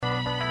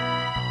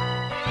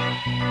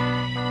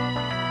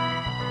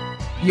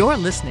You're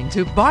listening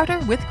to Barter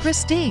with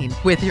Christine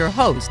with your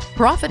host,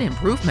 profit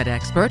improvement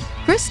expert,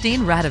 Christine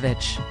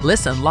Radovich.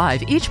 Listen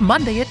live each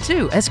Monday at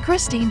 2 as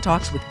Christine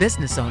talks with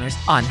business owners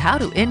on how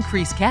to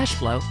increase cash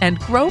flow and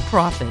grow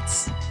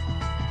profits.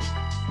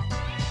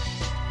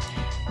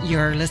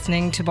 You're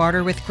listening to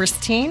Barter with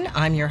Christine.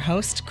 I'm your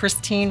host,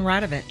 Christine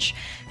Radovich.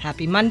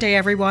 Happy Monday,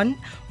 everyone.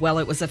 Well,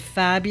 it was a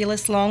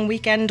fabulous long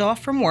weekend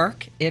off from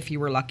work, if you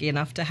were lucky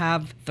enough to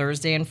have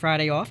Thursday and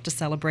Friday off to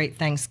celebrate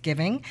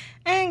Thanksgiving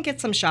and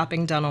get some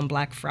shopping done on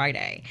Black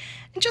Friday.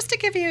 And just to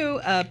give you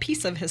a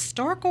piece of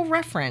historical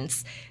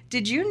reference,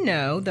 did you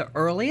know the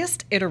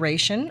earliest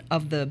iteration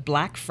of the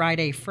Black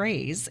Friday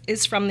phrase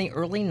is from the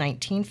early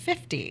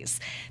 1950s?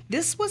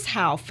 This was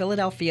how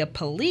Philadelphia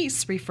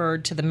police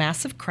referred to the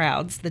massive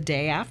crowds the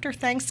day after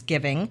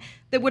Thanksgiving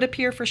that would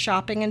appear for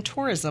shopping and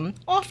tourism,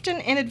 often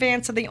in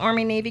advance of the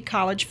Army-Navy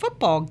college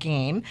football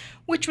game,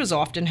 which was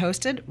often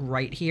hosted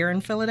right here in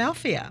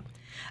Philadelphia.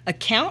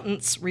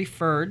 Accountants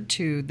referred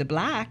to the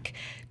black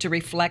to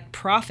reflect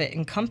profit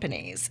in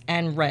companies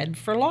and red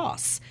for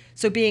loss.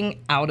 So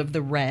being out of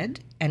the red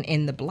and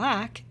in the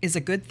black is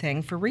a good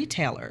thing for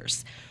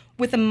retailers.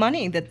 With the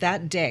money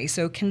that day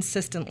so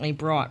consistently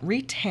brought,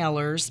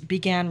 retailers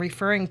began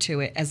referring to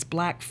it as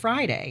Black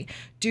Friday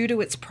due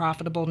to its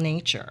profitable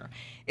nature.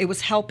 It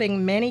was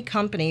helping many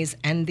companies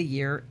end the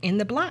year in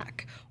the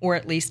black, or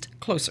at least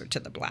closer to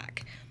the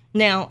black.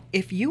 Now,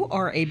 if you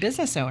are a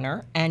business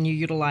owner and you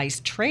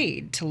utilize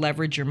trade to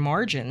leverage your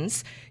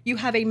margins, you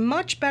have a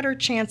much better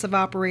chance of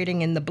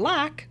operating in the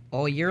black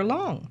all year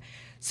long.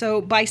 So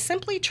by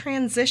simply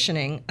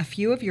transitioning a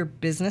few of your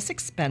business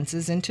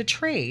expenses into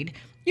trade,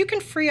 you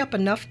can free up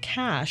enough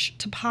cash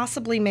to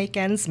possibly make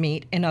ends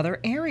meet in other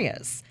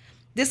areas.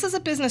 This is a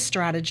business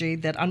strategy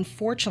that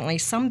unfortunately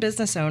some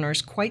business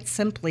owners quite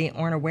simply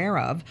aren't aware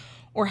of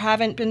or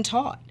haven't been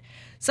taught.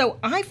 So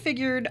I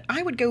figured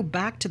I would go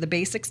back to the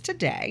basics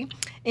today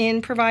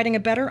in providing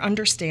a better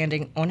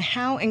understanding on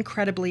how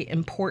incredibly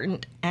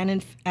important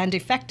and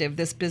effective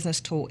this business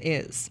tool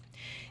is.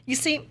 You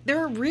see, there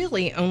are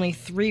really only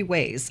 3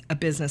 ways a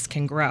business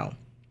can grow.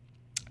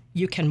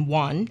 You can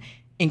 1,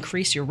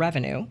 increase your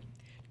revenue,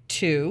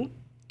 2,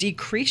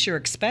 decrease your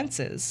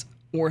expenses,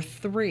 or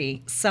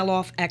 3, sell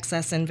off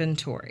excess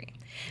inventory.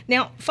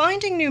 Now,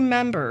 finding new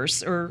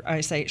members, or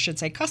should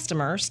say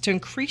customers, to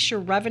increase your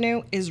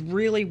revenue is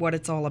really what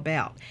it's all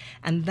about.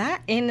 And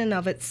that in and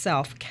of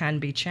itself can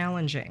be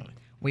challenging.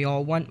 We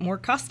all want more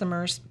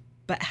customers,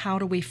 but how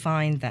do we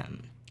find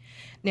them?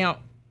 Now,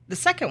 the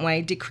second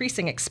way,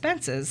 decreasing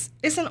expenses,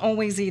 isn't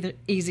always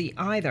easy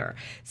either.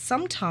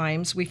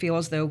 Sometimes we feel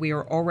as though we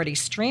are already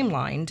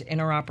streamlined in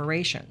our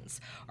operations.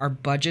 Our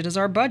budget is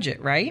our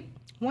budget, right?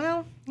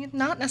 Well,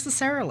 not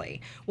necessarily.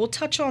 We'll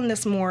touch on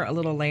this more a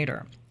little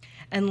later.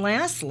 And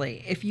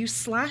lastly, if you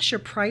slash your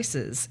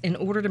prices in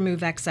order to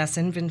move excess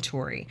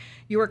inventory,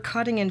 you are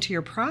cutting into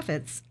your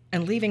profits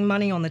and leaving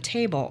money on the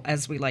table,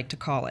 as we like to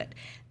call it.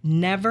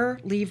 Never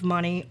leave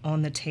money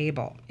on the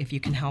table if you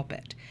can help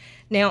it.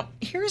 Now,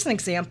 here's an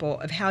example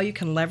of how you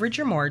can leverage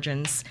your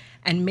margins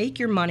and make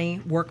your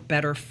money work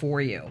better for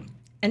you,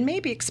 and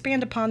maybe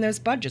expand upon those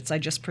budgets I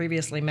just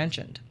previously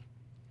mentioned.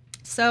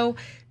 So,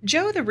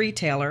 Joe the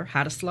retailer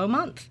had a slow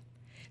month.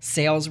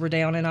 Sales were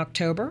down in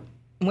October.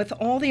 With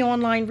all the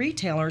online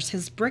retailers,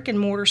 his brick and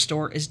mortar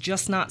store is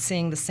just not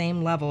seeing the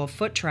same level of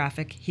foot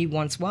traffic he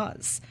once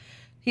was.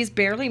 He's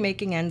barely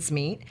making ends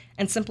meet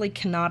and simply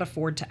cannot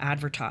afford to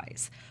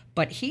advertise.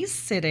 But he's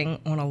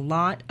sitting on a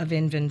lot of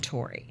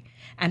inventory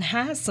and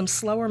has some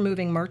slower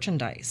moving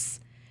merchandise.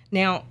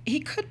 Now, he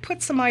could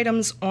put some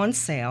items on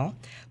sale,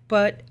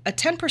 but a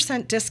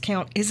 10%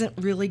 discount isn't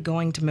really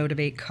going to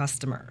motivate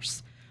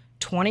customers.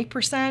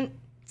 20%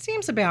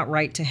 seems about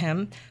right to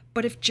him,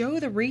 but if Joe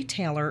the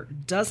retailer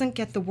doesn't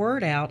get the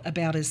word out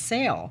about his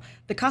sale,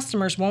 the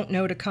customers won't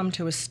know to come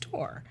to his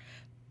store.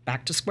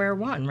 Back to square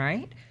one,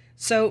 right?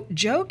 So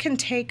Joe can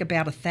take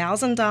about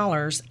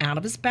 $1,000 out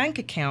of his bank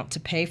account to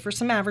pay for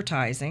some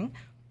advertising,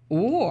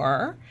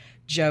 or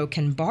Joe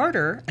can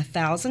barter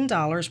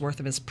 $1,000 worth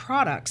of his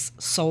products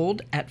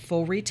sold at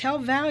full retail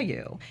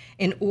value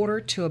in order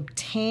to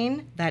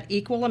obtain that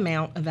equal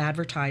amount of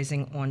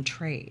advertising on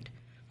trade.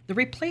 The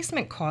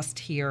replacement cost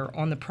here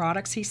on the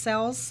products he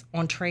sells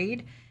on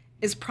trade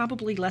is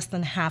probably less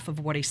than half of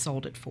what he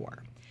sold it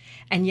for.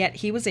 And yet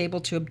he was able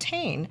to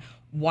obtain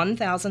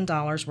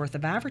 $1,000 worth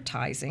of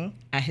advertising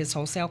at his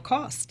wholesale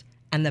cost.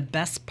 And the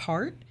best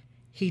part,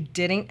 he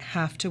didn't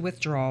have to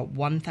withdraw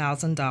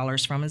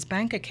 $1,000 from his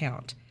bank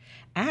account.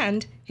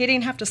 And he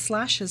didn't have to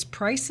slash his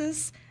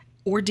prices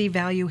or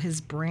devalue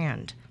his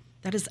brand.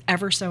 That is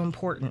ever so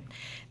important.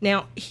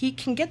 Now, he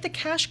can get the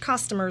cash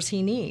customers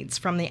he needs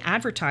from the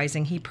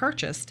advertising he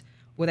purchased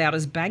without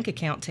his bank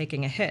account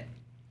taking a hit.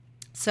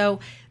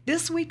 So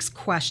this week's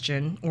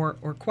question, or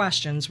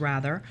questions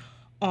rather,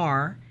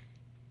 are,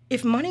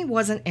 if money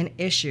wasn't an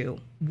issue,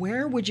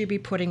 where would you be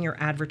putting your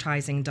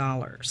advertising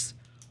dollars?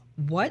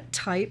 What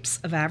types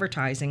of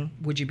advertising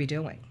would you be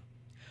doing?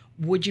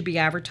 Would you be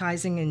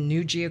advertising in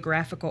new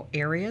geographical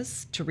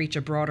areas to reach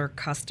a broader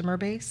customer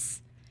base?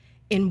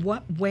 In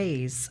what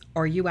ways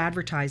are you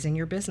advertising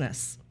your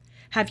business?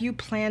 Have you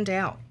planned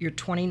out your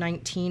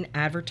 2019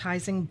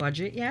 advertising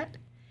budget yet?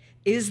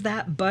 Is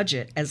that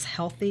budget as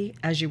healthy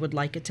as you would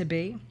like it to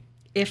be?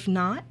 If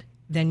not,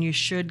 then you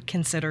should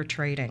consider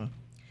trading.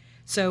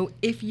 So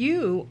if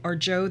you are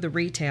Joe the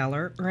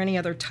retailer or any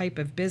other type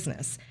of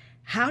business,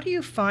 how do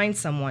you find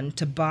someone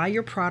to buy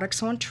your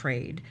products on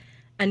trade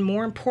and,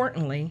 more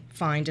importantly,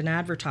 find an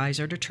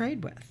advertiser to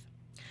trade with?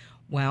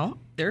 Well,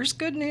 there's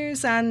good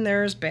news and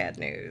there's bad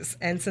news.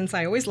 And since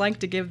I always like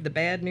to give the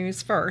bad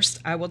news first,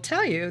 I will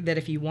tell you that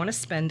if you want to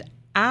spend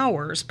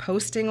hours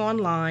posting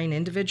online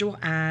individual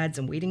ads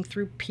and weeding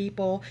through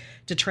people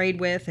to trade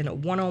with in a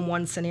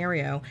one-on-one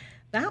scenario,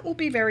 that will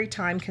be very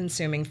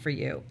time-consuming for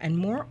you. And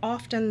more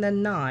often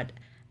than not,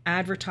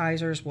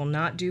 advertisers will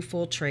not do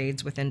full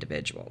trades with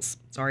individuals.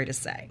 Sorry to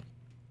say.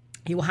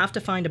 You will have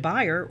to find a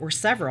buyer or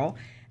several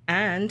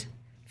and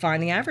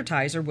find the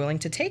advertiser willing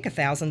to take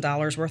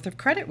 $1,000 worth of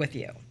credit with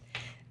you.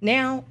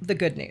 Now, the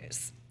good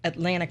news.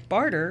 Atlantic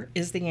Barter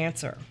is the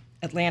answer.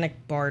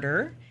 Atlantic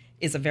Barter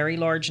is a very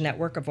large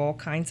network of all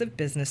kinds of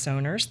business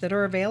owners that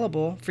are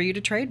available for you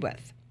to trade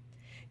with.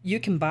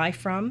 You can buy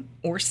from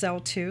or sell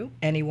to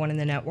anyone in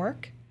the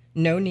network.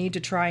 No need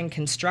to try and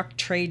construct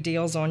trade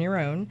deals on your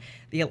own.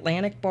 The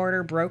Atlantic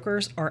Barter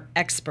brokers are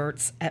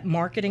experts at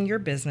marketing your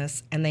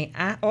business, and they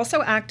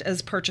also act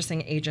as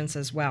purchasing agents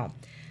as well.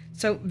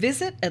 So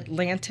visit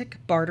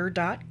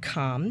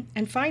atlanticbarter.com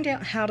and find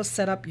out how to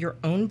set up your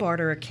own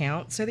barter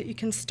account so that you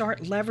can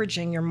start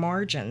leveraging your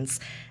margins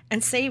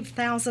and save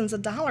thousands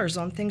of dollars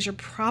on things you're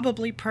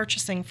probably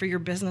purchasing for your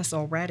business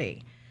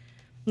already.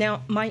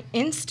 Now, my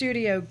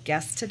in-studio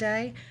guest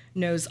today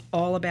knows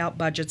all about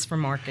budgets for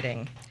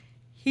marketing.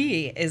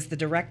 He is the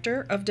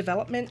Director of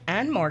Development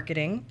and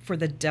Marketing for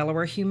the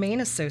Delaware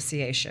Humane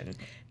Association,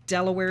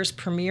 Delaware's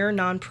premier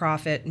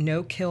nonprofit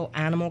no-kill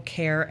animal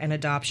care and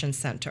adoption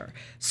center,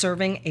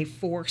 serving a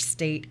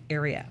 4-state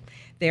area.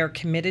 They are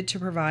committed to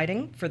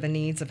providing for the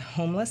needs of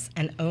homeless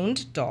and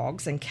owned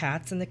dogs and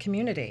cats in the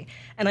community.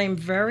 And I am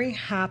very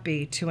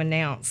happy to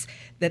announce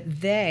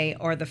that they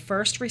are the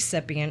first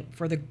recipient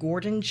for the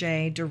Gordon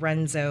J.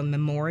 Dorenzo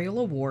Memorial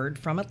Award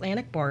from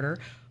Atlantic Barter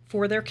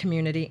for their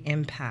community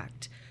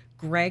impact.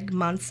 Greg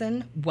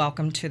Munson,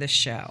 welcome to the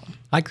show.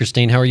 Hi,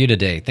 Christine. How are you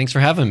today? Thanks for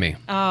having me.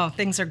 Oh,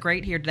 things are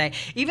great here today.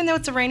 Even though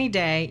it's a rainy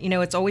day,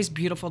 it's always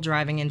beautiful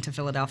driving into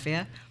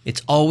Philadelphia.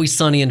 It's always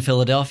sunny in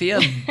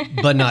Philadelphia,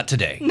 but not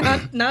today.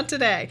 Not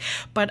today.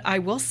 But I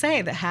will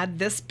say that had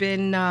this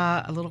been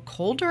a little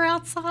colder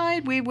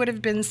outside, we would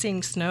have been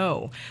seeing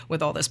snow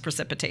with all this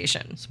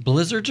precipitation.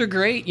 Blizzards are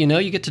great.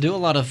 You get to do a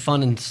lot of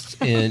fun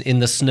in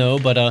the snow,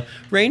 but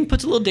rain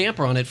puts a little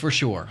damper on it for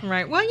sure.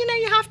 Right. Well,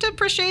 you have to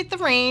appreciate the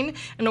rain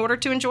in order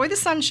to enjoy the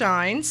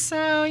sunshine.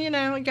 So, you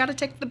got to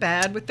take the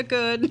bad with the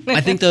good.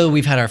 I think, though,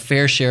 we've had our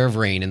fair share of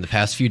rain in the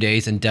past few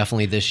days and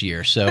definitely this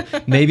year. So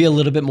maybe a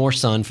little bit more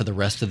sun for the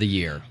rest of the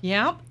year.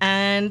 Yeah.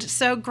 And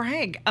so,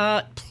 Greg,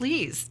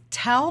 please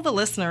tell the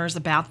listeners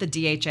about the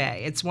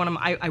DHA. It's one of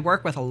I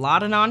work with a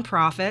lot of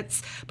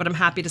nonprofits, but I'm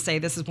happy to say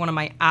this is one of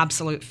my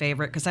absolute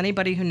favorite because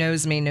anybody who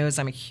knows me knows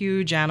I'm a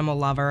huge animal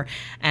lover,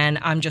 and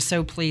I'm just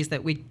so pleased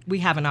that we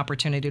have an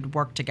opportunity to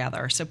work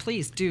together. So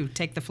please do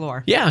take the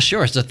floor. Yeah,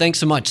 sure. So thanks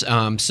so much.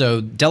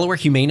 So Delaware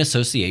Humane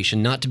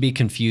Association, not to be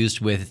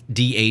confused with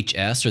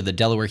DHS or the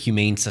Delaware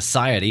Humane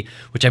Society,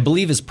 which I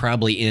believe is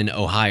probably in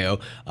Ohio,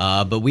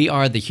 but we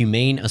are the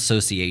Humane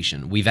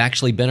Association. We've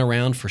actually been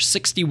around for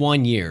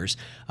 61 years.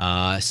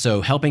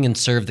 So helping and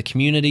serve the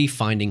community,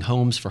 finding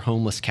homes for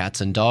homeless cats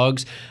and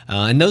dogs,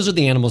 and those are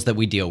the animals that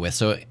we deal with.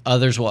 So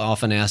others will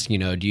often ask, do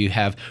you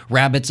have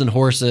rabbits and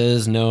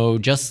horses? No,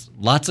 just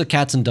lots of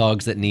cats and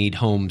dogs that need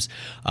homes.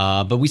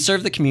 But we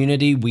serve the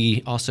community.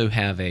 We also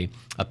have a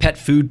pet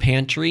food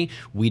pantry.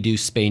 We do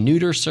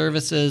spay-neuter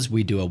services.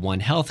 We do a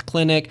One Health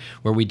clinic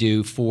where we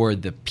do for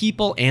the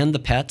people and the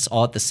pets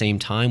all at the same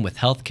time with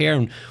healthcare.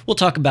 And we'll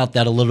talk about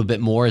that a little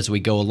bit more as we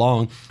go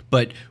along.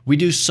 But we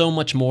do so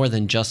much more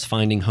than just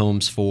finding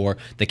homes for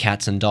the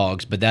cats and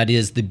dogs. But that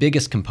is the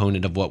biggest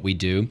component of what we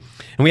do.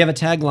 And we have a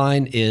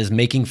tagline is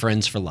making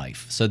friends for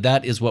life. So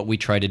that is what we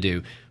try to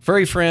do.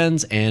 Furry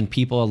friends and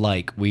people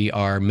alike, we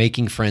are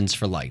making friends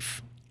for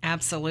life.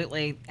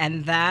 Absolutely.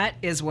 And that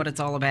is what it's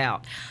all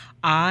about.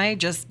 I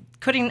just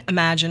couldn't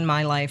imagine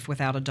my life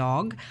without a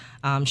dog.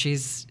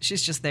 She's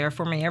just there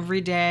for me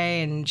every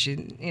day, and she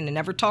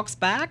never talks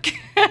back.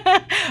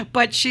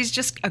 But she's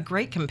just a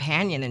great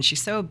companion, and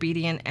she's so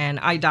obedient. And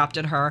I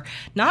adopted her,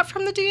 not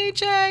from the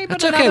DHA, but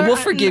that's okay. We'll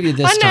forgive you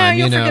this time.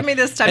 You'll forgive me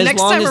this time. As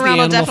Next long time as around,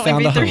 the I'll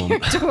definitely be animal through your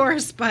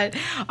doors. But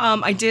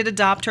I did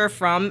adopt her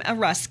from a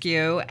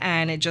rescue,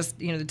 and it just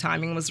the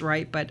timing was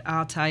right. But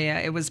I'll tell you,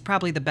 it was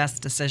probably the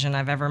best decision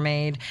I've ever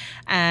made.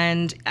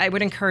 And I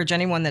would encourage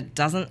anyone that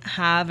doesn't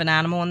have an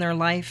animal in their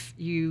life,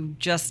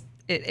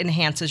 it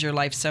enhances your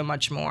life so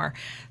much more.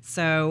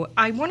 So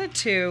I wanted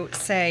to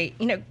say,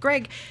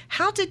 Greg,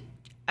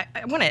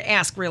 I want to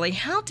ask really,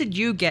 how did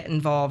you get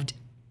involved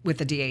with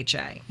the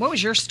DHA? What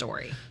was your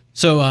story?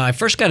 So I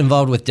first got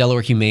involved with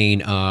Delaware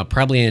Humane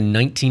probably in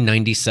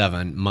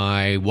 1997.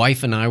 My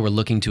wife and I were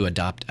looking to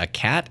adopt a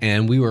cat,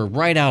 and we were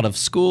right out of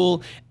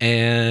school.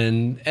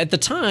 And at the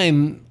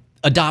time,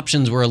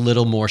 adoptions were a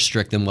little more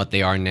strict than what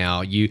they are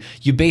now. You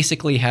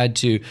basically had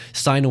to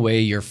sign away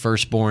your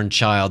firstborn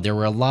child. There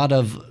were a lot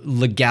of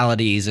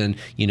legalities and,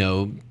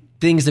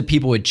 things that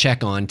people would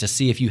check on to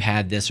see if you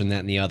had this and that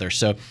and the other.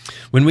 So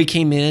when we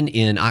came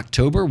in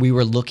October, we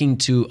were looking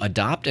to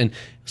adopt, and it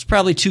was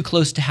probably too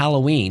close to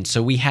Halloween.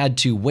 So we had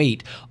to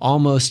wait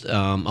almost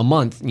a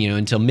month,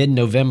 until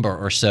mid-November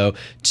or so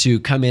to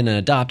come in and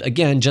adopt,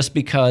 again, just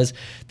because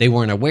they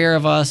weren't aware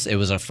of us. It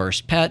was our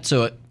first pet.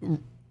 So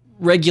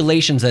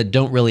regulations that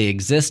don't really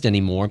exist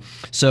anymore.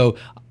 So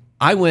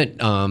I went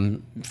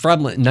from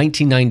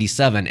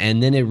 1997,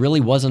 and then it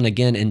really wasn't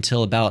again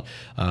until about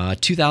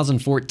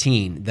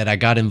 2014 that I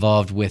got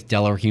involved with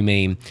Delaware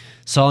Humane.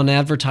 Saw an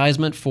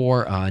advertisement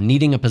for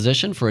needing a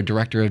position for a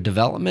director of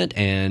development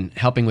and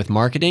helping with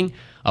marketing.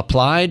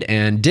 Applied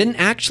and didn't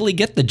actually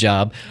get the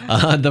job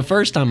the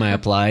first time I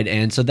applied,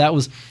 and so that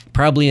was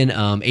probably in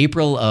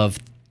April of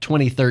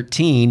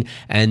 2013,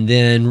 and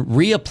then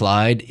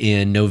reapplied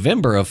in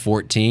November of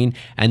 14,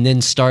 and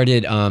then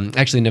started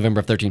November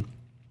of 13.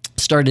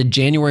 Started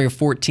January of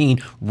 14,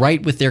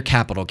 right with their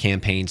capital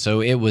campaign.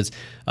 So it was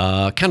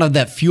kind of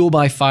that fuel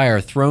by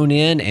fire thrown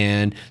in.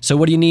 And so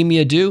what do you need me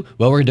to do?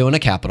 Well, we're doing a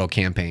capital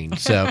campaign.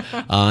 So,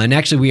 and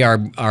actually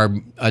our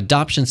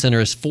adoption center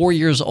is 4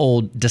 years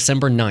old,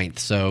 December 9th.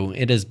 So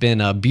it has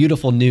been a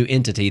beautiful new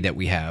entity that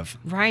we have.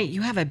 Right.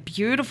 You have a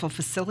beautiful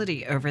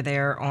facility over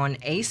there on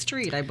A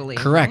Street, I believe.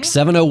 Correct. Right?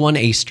 701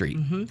 A Street.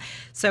 Mm-hmm.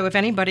 So if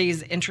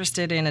anybody's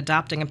interested in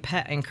adopting a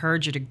pet, I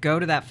encourage you to go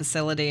to that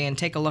facility and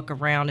take a look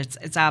around.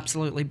 It's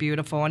absolutely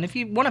beautiful. And if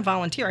you want to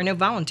volunteer, I know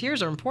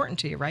volunteers are important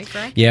to you, right,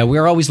 Greg? Yeah,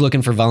 we're always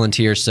looking for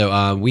volunteers.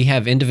 So we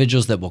have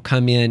individuals that will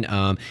come in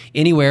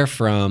anywhere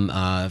from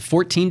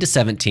 14 to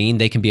 17.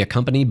 They can be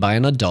accompanied by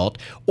an adult,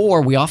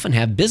 or we often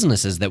have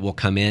businesses that will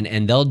come in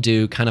and they'll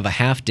do kind of a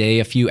half day,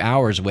 a few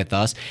hours with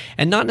us,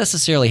 and not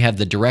necessarily have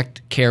the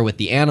direct care with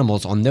the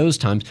animals on those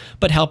times,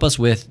 but help us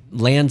with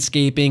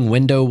landscaping,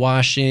 window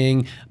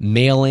washing,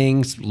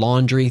 mailings,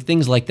 laundry,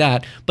 things like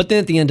that. But then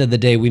at the end of the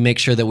day, we make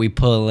sure that we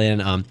pull in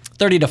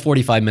 30 to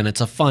 45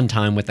 minutes of fun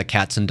time with the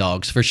cats and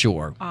dogs for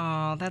sure.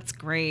 Oh, that's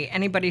great.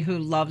 Anybody who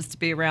loves to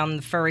be around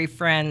the furry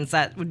friends,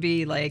 that would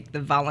be like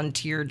the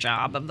volunteer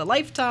job of the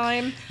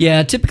lifetime.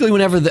 Yeah, typically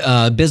whenever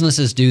the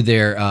businesses do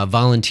their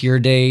volunteer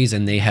days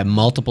and they have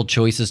multiple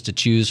choices to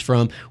choose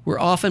from, we're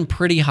often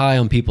pretty high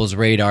on people's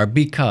radar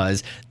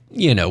because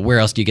where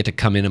else do you get to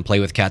come in and play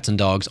with cats and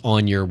dogs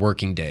on your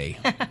working day?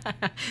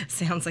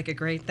 Sounds like a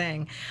great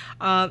thing.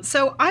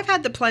 So I've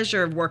had the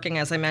pleasure of working,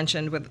 as I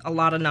mentioned, with a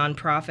lot of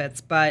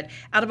nonprofits, but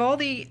out of all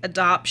the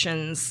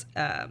adoptions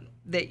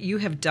that you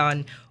have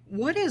done,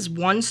 what is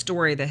one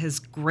story that has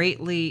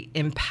greatly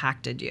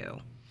impacted you?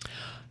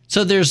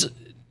 So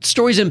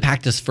stories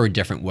impact us for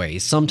different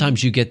ways.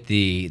 Sometimes you get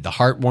the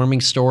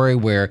heartwarming story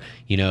where,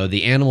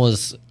 the animal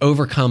has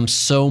overcome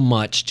so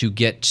much to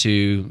get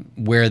to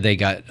where they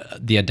got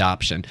the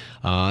adoption.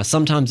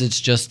 Sometimes it's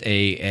just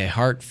a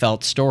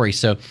heartfelt story.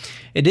 So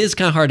it is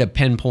kind of hard to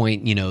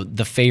pinpoint,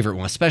 the favorite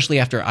one, especially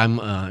after I'm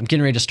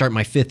getting ready to start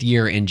my 5th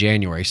year in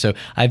January. So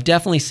I've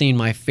definitely seen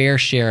my fair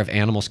share of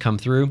animals come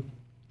through.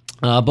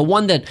 But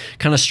one that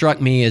kind of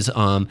struck me is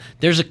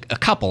there's a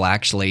couple,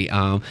 actually.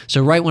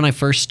 So right when I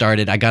first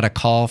started, I got a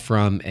call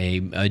from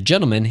a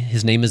gentleman.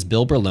 His name is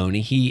Bill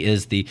Berloni. He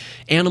is the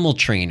animal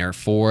trainer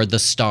for the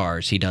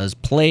Stars. He does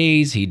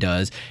plays, he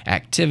does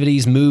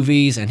activities,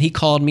 movies, and he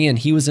called me, and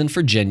he was in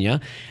Virginia,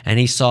 and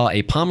he saw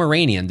a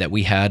Pomeranian that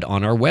we had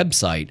on our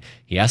website.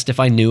 He asked if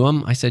I knew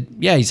him. I said,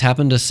 yeah, he's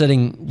happened to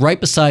sitting right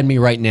beside me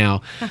right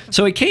now.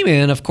 So he came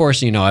in. Of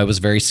course, I was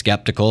very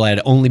skeptical. I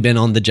had only been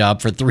on the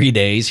job for 3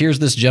 days. Here's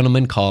this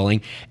gentleman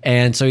calling.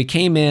 And so he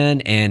came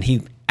in, and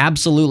he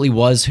absolutely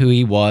was who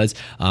he was.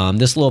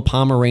 This little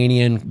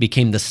Pomeranian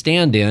became the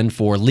stand-in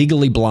for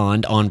Legally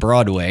Blonde on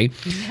Broadway.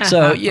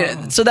 So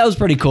that was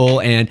pretty cool.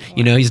 And,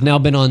 he's now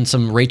been on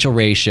some Rachel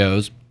Ray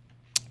shows.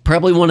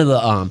 Probably one of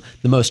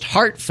the most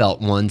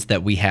heartfelt ones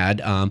that we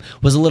had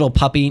was a little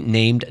puppy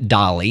named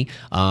Dolly.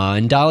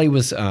 And Dolly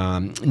was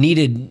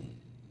needed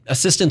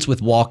assistance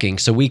with walking,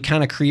 so we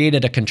kind of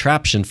created a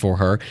contraption for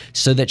her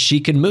so that she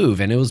could move,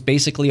 and it was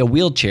basically a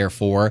wheelchair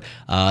for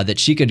her that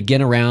she could get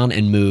around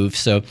and move.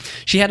 So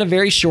she had a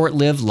very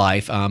short-lived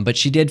life, but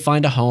she did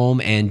find a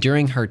home, and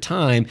during her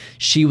time,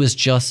 she was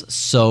just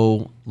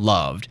so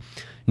loved.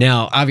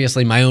 Now,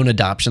 obviously, my own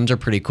adoptions are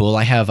pretty cool.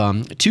 I have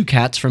 2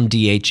 cats from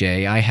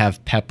DHA. I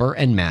have Pepper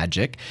and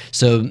Magic.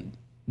 So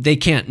they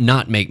can't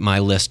not make my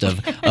list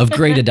of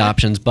great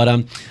adoptions.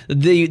 But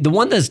the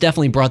one that's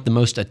definitely brought the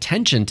most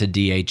attention to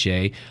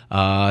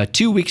DHA,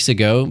 2 weeks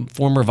ago,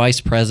 former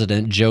Vice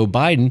President Joe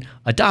Biden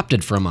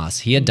adopted from us.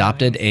 He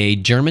adopted a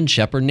German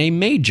Shepherd named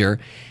Major,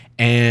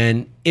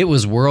 and it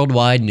was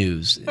worldwide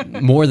news.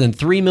 More than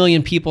 3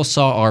 million people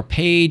saw our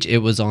page. It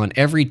was on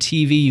every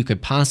TV you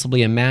could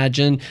possibly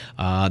imagine,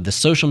 the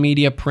social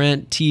media,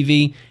 print,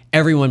 TV,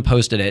 everyone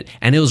posted it,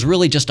 and it was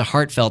really just a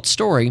heartfelt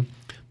story.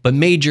 But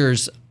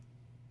Major's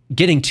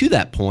getting to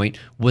that point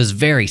was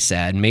very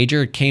sad.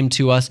 Major came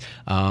to us,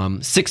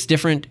 6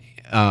 different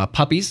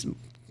puppies.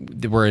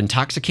 They were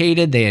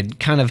intoxicated. They had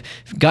kind of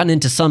gotten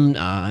into some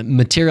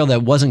material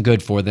that wasn't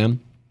good for them.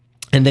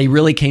 And they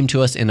really came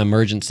to us in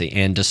emergency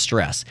and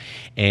distress.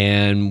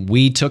 And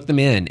we took them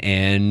in.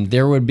 And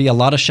there would be a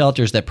lot of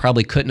shelters that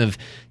probably couldn't have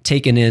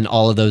taken in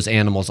all of those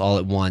animals all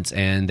at once.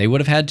 And they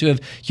would have had to have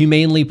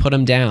humanely put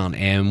them down.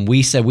 And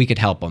we said we could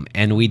help them.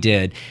 And we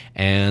did.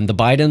 And the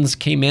Bidens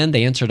came in.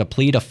 They answered a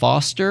plea to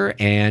foster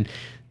and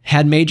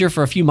had Major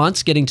for a few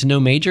months, getting to know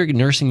Major,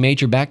 nursing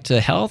Major back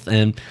to health.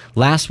 And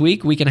last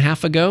week and a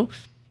half ago,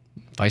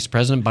 Vice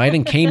President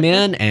Biden came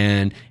in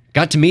and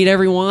got to meet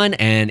everyone,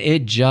 and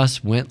it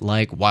just went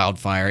like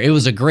wildfire. It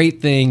was a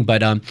great thing,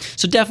 but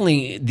so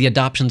definitely the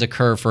adoptions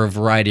occur for a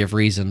variety of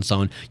reasons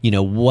on,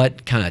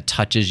 what kind of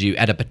touches you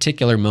at a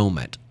particular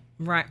moment.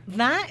 Right.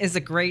 That is a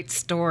great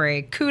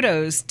story.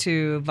 Kudos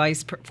to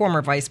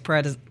former Vice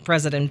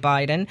President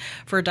Biden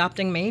for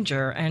adopting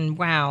Major. And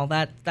wow,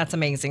 that's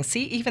amazing.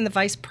 See, even the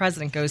Vice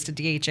President goes to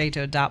DHA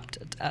to adopt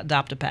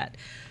a pet.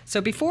 So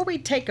before we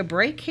take a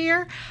break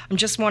here, I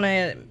just want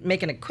to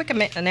make a quick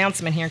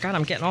announcement here. God,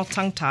 I'm getting all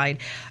tongue-tied.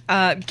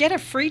 Get a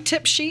free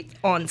tip sheet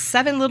on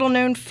 7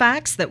 little-known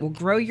facts that will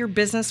grow your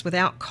business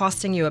without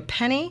costing you a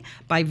penny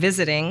by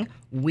visiting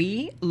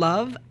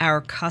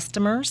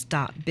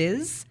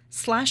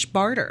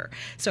weloveourcustomers.biz/barter.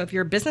 So if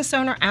you're a business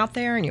owner out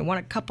there and you want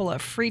a couple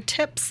of free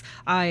tips,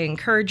 I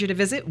encourage you to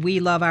visit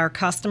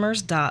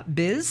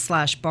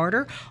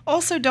weloveourcustomers.biz/barter.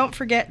 Also, don't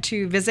forget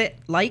to visit,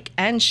 like,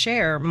 and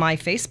share my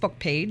Facebook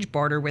page,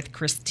 Barter with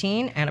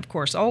Christine. And of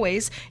course,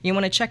 always, you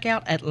want to check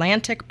out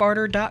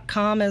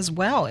atlanticbarter.com as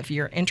well if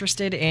you're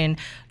interested in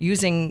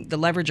using the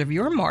leverage of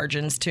your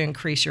margins to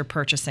increase your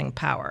purchasing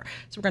power.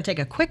 So we're going to take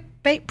a quick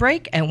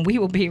break and we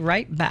will be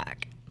right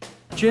back.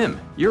 Jim,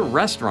 your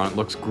restaurant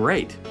looks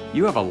great.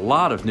 You have a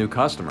lot of new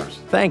customers.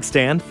 Thanks,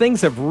 Dan. Things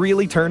have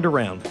really turned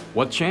around.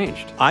 What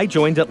changed? I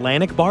joined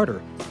Atlantic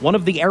Barter, one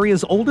of the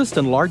area's oldest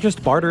and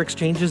largest barter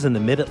exchanges in the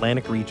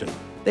Mid-Atlantic region.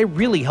 They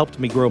really helped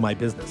me grow my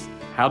business.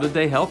 How did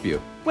they help you?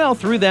 Well,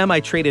 through them, I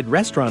traded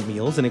restaurant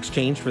meals in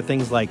exchange for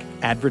things like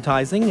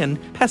advertising and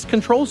pest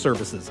control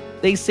services.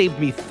 They saved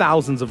me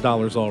thousands of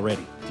dollars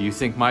already. Do you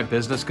think my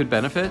business could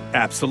benefit?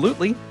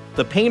 Absolutely.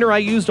 The painter I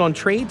used on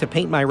trade to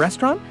paint my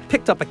restaurant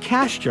picked up a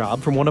cash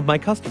job from one of my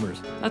customers.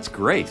 That's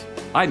great.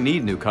 I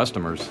need new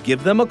customers.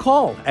 Give them a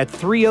call at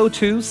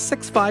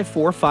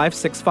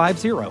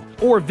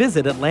 302-654-5650 or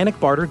visit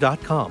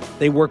AtlanticBarter.com.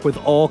 They work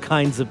with all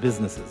kinds of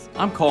businesses.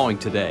 I'm calling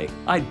today.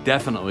 I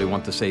definitely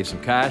want to save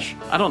some cash.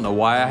 I don't know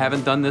why I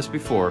haven't done this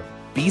before.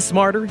 Be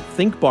smarter,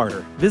 think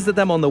barter. Visit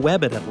them on the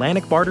web at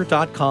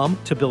AtlanticBarter.com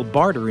to build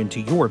barter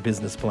into your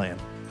business plan.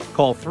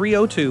 Call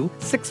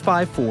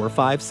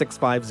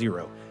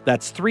 302-654-5650.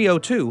 That's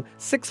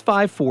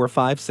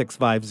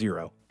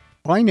 302-654-5650.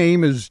 My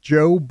name is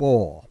Joe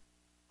Ball.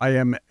 I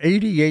am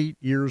 88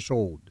 years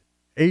old.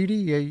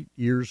 88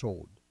 years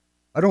old.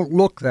 I don't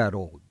look that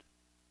old,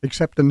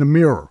 except in the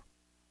mirror.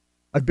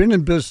 I've been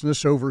in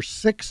business over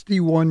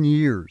 61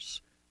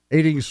 years,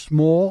 aiding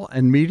small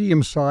and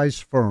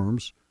medium-sized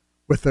firms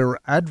with their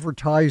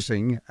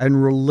advertising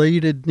and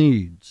related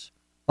needs.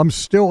 I'm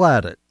still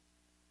at it.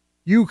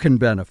 You can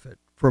benefit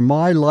from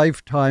my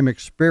lifetime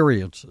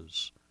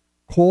experiences.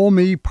 Call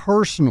me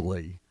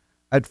personally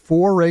at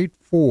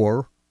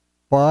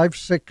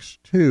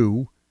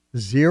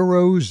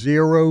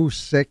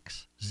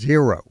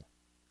 484-562-0060.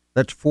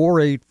 That's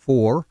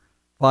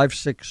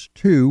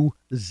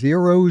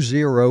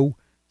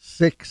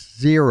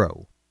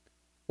 484-562-0060.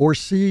 Or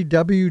see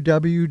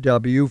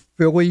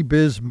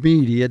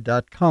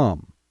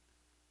www.phillybizmedia.com.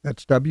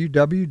 That's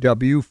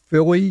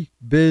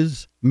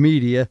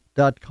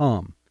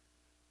www.phillybizmedia.com.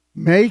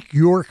 Make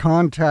your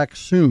contact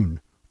soon.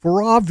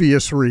 For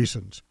obvious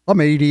reasons. I'm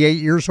 88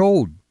 years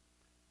old.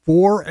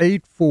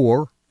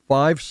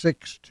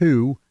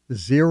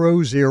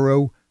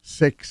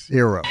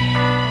 484-562-0060.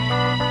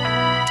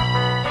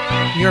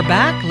 You're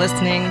back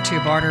listening to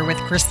Barter with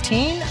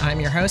Christine. I'm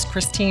your host,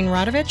 Christine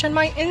Radovich, and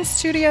my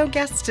in-studio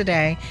guest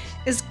today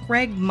is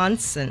Greg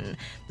Munson,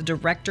 the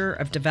Director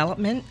of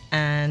Development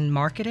and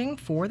Marketing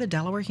for the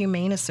Delaware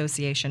Humane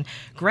Association.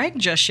 Greg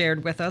just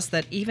shared with us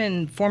that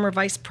even former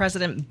Vice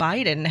President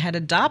Biden had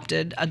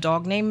adopted a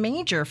dog named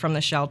Major from the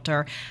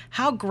shelter.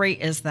 How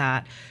great is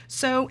that?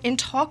 So in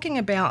talking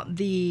about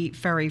the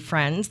furry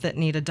friends that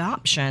need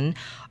adoption,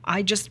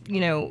 I just,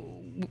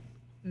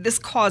 this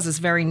cause is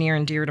very near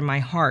and dear to my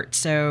heart.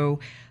 So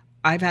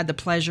I've had the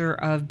pleasure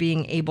of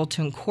being able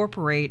to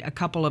incorporate a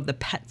couple of the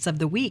pets of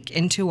the week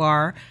into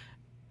our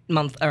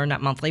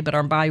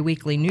our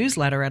bi-weekly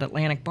newsletter at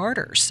Atlantic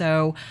Barter.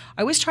 So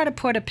I always try to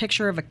put a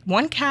picture of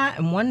one cat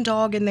and one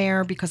dog in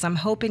there because I'm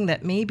hoping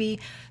that maybe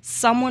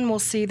someone will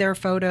see their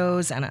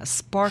photos and a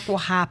spark will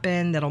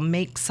happen that'll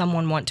make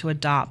someone want to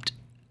adopt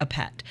a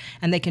pet.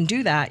 And they can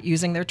do that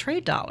using their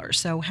trade dollars.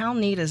 So how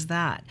neat is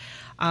that?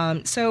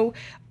 So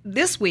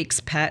this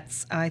week's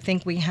pets, I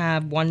think we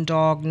have one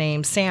dog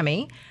named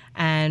Sammy,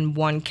 and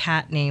one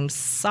cat named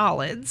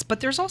Solids. But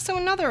there's also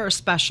another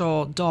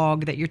special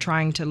dog that you're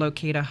trying to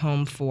locate a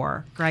home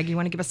for. Greg, you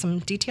want to give us some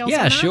details on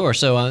that? Yeah, sure.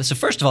 So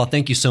first of all,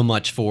 thank you so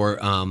much for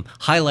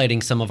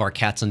highlighting some of our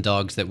cats and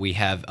dogs that we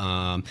have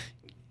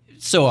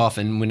so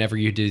often whenever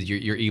you do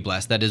your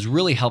e-blast. That is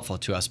really helpful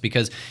to us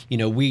because,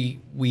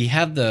 we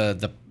have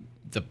the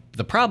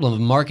problem of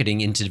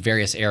marketing into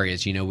various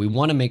areas. We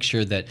want to make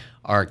sure that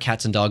our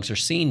cats and dogs are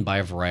seen by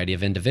a variety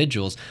of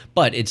individuals,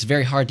 but it's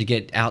very hard to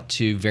get out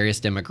to various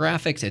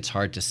demographics. It's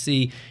hard to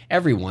see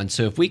everyone.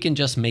 So if we can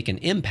just make an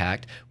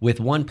impact with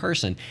one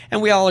person,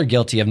 and we all are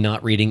guilty of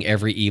not reading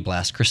every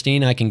e-blast.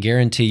 Christine, I can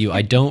guarantee you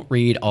I don't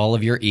read all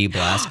of your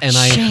e-blasts.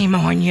 Shame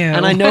on you.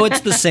 And I know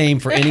it's the same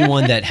for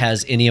anyone that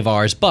has any of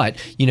ours, but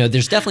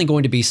there's definitely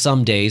going to be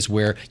some days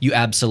where you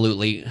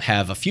absolutely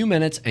have a few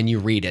minutes and you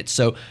read it.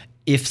 So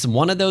if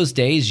one of those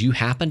days you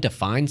happen to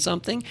find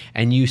something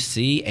and you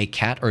see a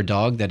cat or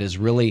dog that is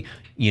really,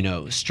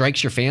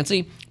 strikes your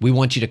fancy, we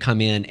want you to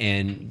come in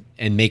and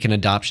make an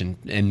adoption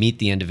and meet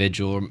the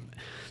individual.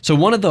 So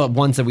one of the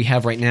ones that we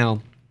have right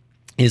now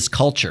is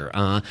Culture.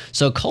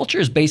 So Culture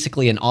is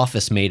basically an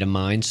office mate of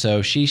mine.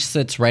 So she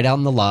sits right out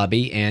in the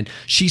lobby and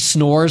she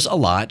snores a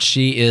lot.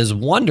 She is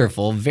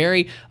wonderful,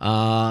 very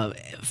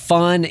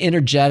fun,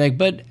 energetic,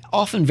 but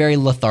often very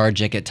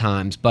lethargic at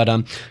times. But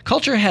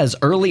Culture has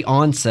early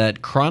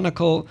onset chronic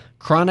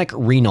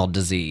renal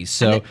disease.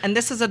 So, and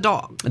this is a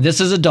dog. This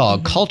is a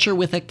dog, Culture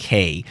with a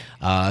K.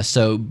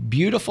 So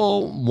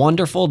beautiful,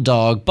 wonderful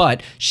dog,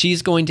 but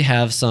she's going to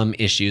have some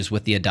issues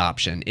with the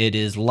adoption. It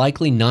is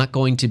likely not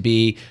going to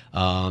be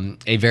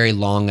a very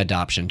long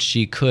adoption.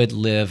 She could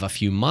live a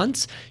few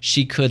months.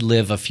 She could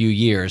live a few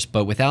years,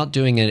 but without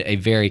doing a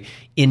very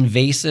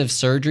invasive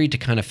surgery to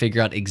kind of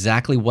figure out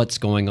exactly what's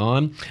going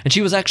on. And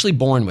she was actually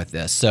born with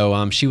this.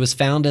 So she was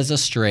found as a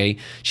stray.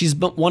 She's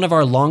one of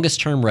our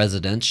longest term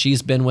residents.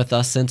 She's been with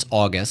us since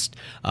August.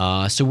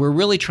 So we're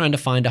really trying to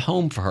find a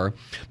home for her.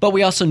 But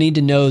we also need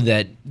to know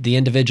that the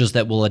individuals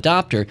that will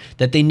adopt her,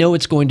 that they know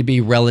it's going to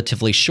be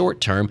relatively short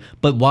term,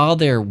 but while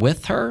they're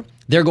with her,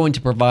 they're going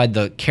to provide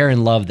the care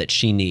and love that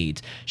she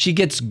needs. She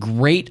gets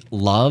great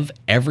love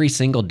every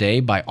single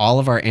day by all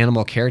of our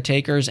animal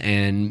caretakers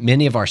and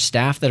many of our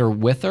staff that are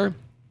with her.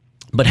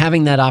 But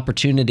having that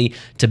opportunity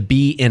to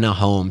be in a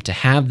home, to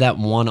have that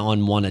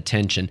one-on-one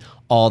attention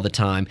all the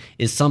time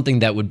is something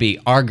that would be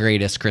our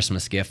greatest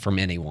Christmas gift from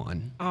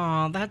anyone.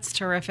 Oh, that's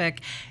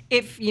terrific.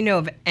 If you know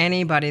of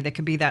anybody that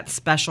could be that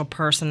special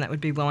person that would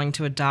be willing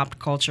to adopt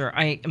Culture,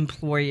 I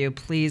implore you,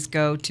 please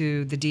go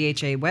to the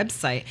DHA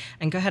website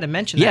and go ahead and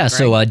mention that. Yeah, Greg.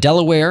 so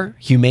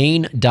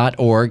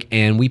DelawareHumane.org,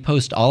 and we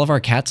post all of our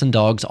cats and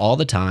dogs all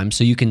the time,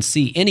 so you can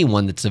see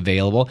anyone that's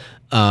available,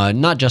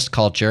 not just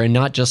Culture and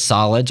not just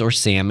Solids or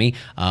Sammy,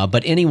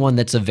 but anyone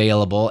that's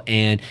available,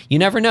 and you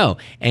never know.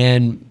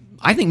 And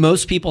I think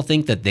most people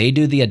think that they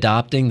do the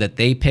adopting, that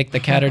they pick the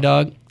cat or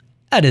dog.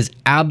 That is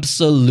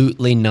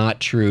absolutely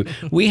not true.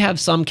 We have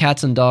some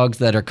cats and dogs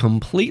that are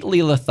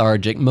completely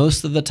lethargic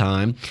most of the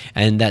time,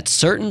 and that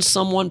certain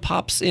someone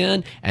pops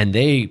in and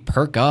they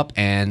perk up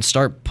and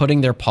start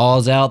putting their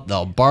paws out.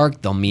 They'll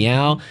bark, they'll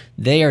meow.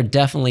 They are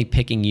definitely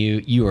picking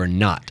you. You are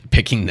not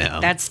picking them.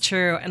 That's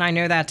true, and I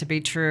know that to be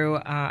true.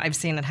 I've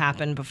seen it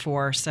happen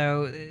before,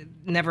 so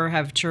never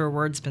have truer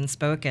words been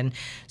spoken.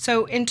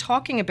 So in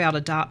talking about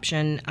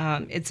adoption,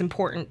 it's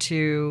important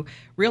to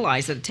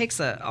realize that it takes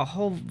a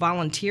whole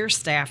volunteer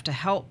staff to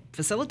help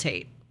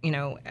facilitate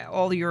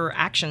all your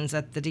actions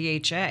at the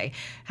DHA.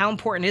 How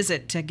important is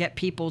it to get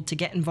people to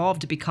get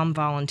involved, to become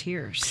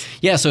volunteers?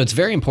 Yeah, so it's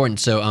very important.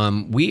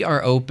 So we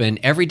are open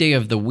every day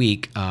of the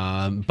week,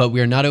 but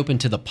we are not open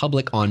to the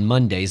public on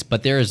Mondays.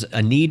 But there is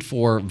a need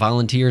for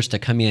volunteers to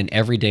come in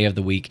every day of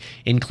the week,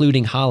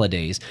 including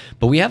holidays.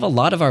 But we have a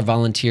lot of our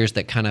volunteers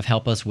that kind of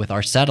help us with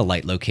our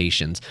satellite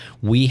locations.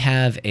 We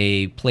have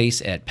a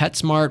place at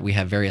PetSmart. We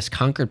have various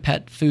Concord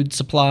pet food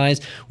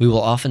supplies. We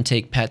will often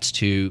take pets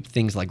to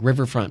things like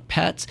Riverfront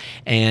Pets.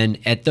 And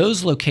at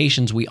those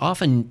locations, we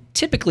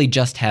typically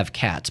just have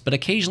cats, but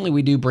occasionally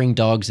we do bring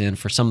dogs in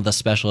for some of the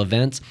special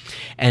events.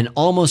 And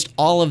almost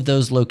all of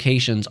those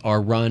locations are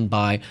run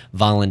by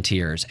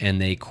volunteers, and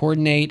they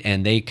coordinate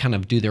and they kind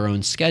of do their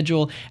own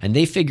schedule, and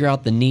they figure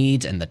out the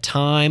needs and the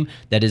time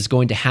that is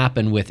going to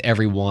happen with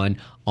everyone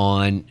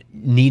on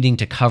needing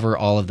to cover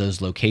all of those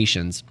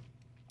locations.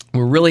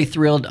 We're really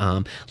thrilled.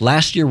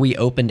 Last year, we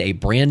opened a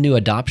brand new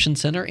adoption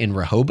center in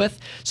Rehoboth.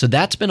 So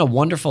that's been a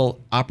wonderful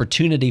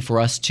opportunity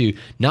for us to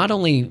not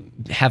only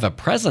have a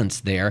presence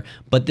there,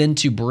 but then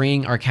to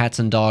bring our cats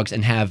and dogs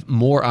and have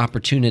more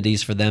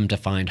opportunities for them to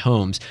find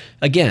homes.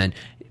 Again,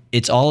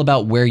 It's all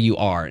about where you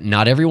are.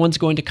 Not everyone's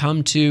going to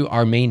come to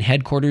our main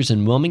headquarters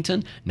in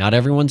Wilmington. Not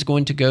everyone's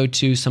going to go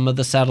to some of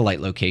the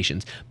satellite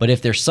locations. But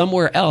if there's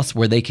somewhere else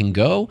where they can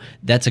go,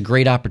 that's a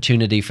great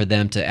opportunity for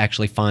them to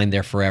actually find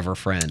their forever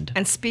friend.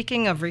 And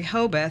speaking of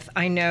Rehoboth,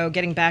 I know,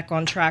 getting back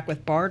on track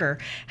with barter,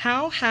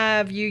 how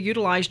have you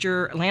utilized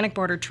your Atlantic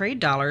Barter trade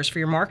dollars for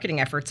your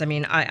marketing efforts? I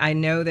mean, I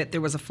know that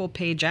there was a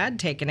full-page ad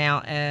taken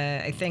out,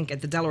 I think,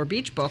 at the Delaware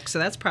Beach book, so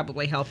that's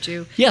probably helped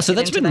you. Yeah, so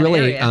that's been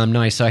really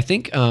nice. So I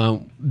think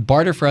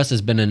barter for us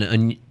has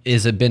been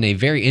a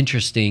very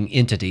interesting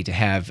entity to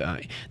have.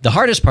 The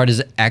hardest part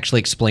is actually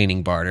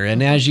explaining barter,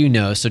 and as you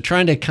know, so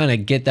trying to kind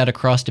of get that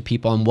across to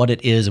people on what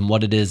it is and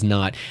what it is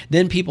not,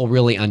 then people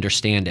really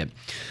understand it.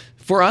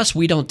 For us,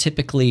 we don't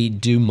typically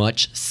do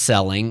much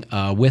selling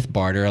with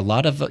barter. A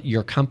lot of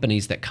your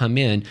companies that come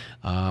in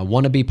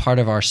want to be part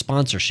of our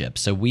sponsorship.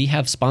 So we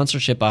have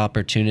sponsorship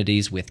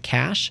opportunities with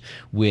cash,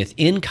 with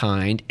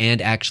in-kind,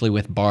 and actually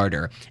with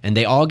barter. And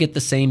they all get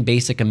the same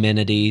basic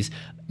amenities.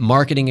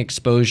 Marketing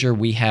exposure,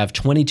 we have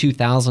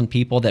 22,000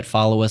 people that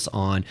follow us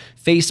on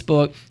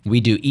Facebook. We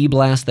do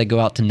e-blasts that go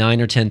out to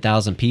 9,000 or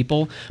 10,000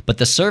 people. But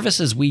the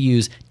services we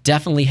use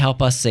definitely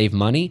help us save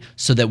money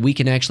so that we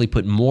can actually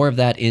put more of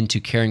that into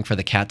caring for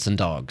the cats and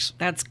dogs.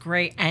 That's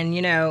great. And,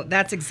 you know,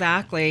 that's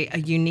exactly a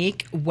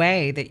unique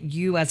way that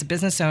you as a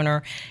business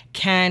owner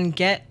can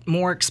get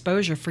more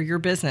exposure for your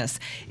business.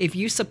 If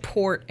you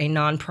support a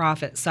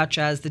nonprofit such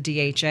as the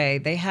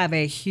DHA, they have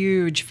a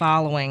huge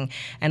following.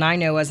 And I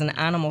know as an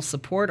animal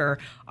supporter,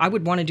 I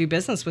would want to do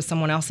business with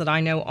someone else that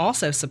I know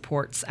also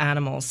supports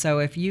animals. So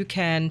if you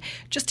can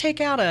just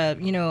take out a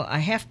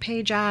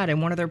half-page ad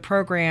in one of their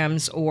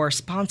programs or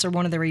sponsor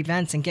one of their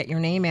events and get your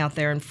name out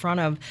there in front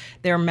of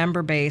their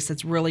member base,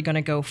 it's really going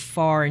to go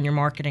far in your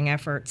marketing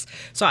efforts.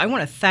 So I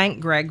want to thank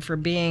Greg for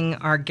being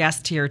our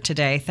guest here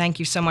today. Thank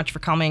you so much for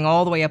coming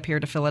all the way up here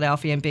to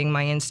Philadelphia and being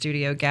my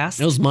in-studio guest.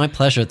 It was my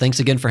pleasure. Thanks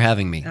again for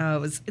having me.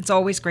 It's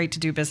always great to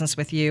do business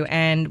with you.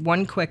 And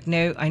one quick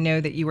note, I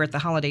know that you were at the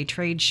Holiday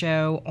Trade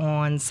Show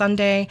on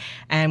Sunday,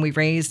 and we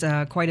raised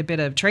quite a bit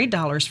of trade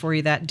dollars for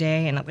you that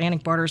day, and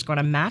Atlantic Barter is going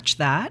to match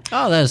that.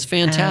 Oh, that is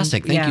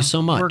fantastic. Thank you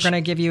so much. We're going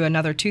to give you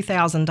another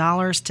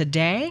 $2,000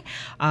 today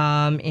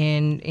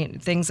in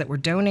things that were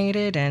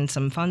donated and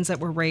some funds that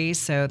were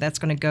raised, so that's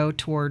going to go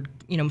toward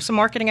some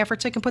marketing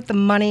efforts. So you can put the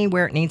money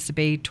where it needs to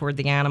be toward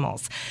the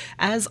animals.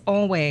 As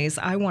always,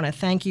 I want to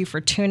thank you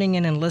for tuning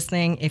in and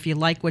listening. If you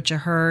like what you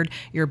heard,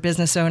 you're a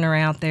business owner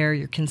out there,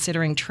 you're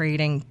considering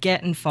trading,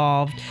 get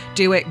involved.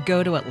 Do it.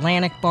 Go to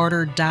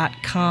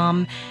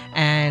AtlanticBarter.com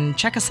and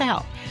check us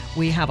out.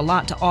 We have a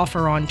lot to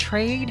offer on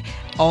trade.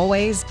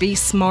 Always be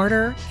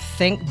smarter,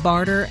 think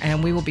barter,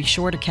 and we will be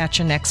sure to catch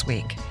you next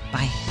week.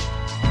 Bye.